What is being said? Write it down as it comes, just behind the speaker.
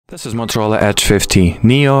This is Motorola Edge 50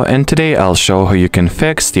 Neo, and today I'll show how you can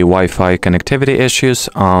fix the Wi-Fi connectivity issues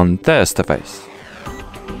on this device.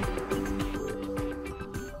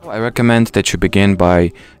 I recommend that you begin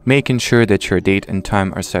by making sure that your date and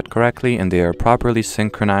time are set correctly and they are properly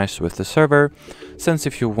synchronized with the server, since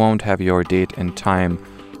if you won't have your date and time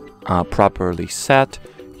properly set,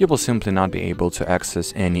 you will simply not be able to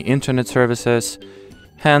access any internet services,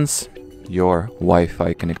 hence your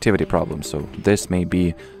Wi-Fi connectivity problem. So this may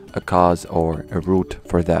be a cause or a root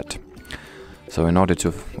for that. So in order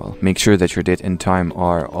to make sure that your date and time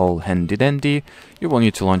are all handy dandy, you will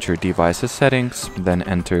need to launch your device's settings, then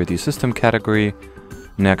enter the system category,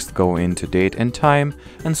 next go into date and time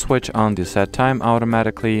and switch on the set time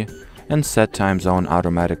automatically and set time zone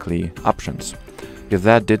automatically options. If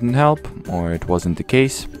that didn't help or it wasn't the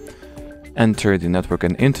case, enter the network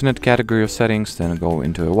and internet category of settings, then go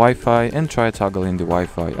into a Wi-Fi and try toggling the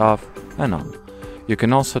Wi-Fi off and on. You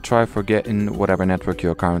can also try forgetting whatever network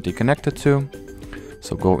you are currently connected to.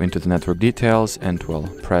 So go into the network details and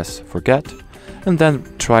press forget, and then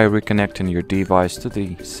try reconnecting your device to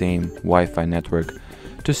the same Wi-Fi network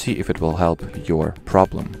to see if it will help your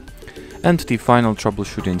problem. And the final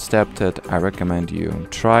troubleshooting step that I recommend you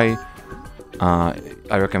try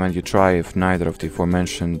if neither of the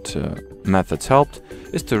aforementioned methods helped,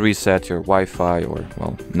 is to reset your Wi-Fi or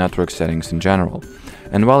network settings in general.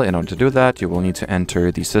 And in order to do that, you will need to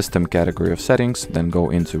enter the system category of settings, then go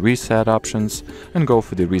into reset options and go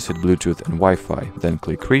for the reset Bluetooth and Wi-Fi, then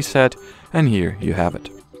click reset, and here you have it.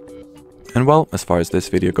 And as far as this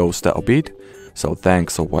video goes, that'll be it. So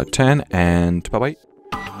thanks for watching and bye bye.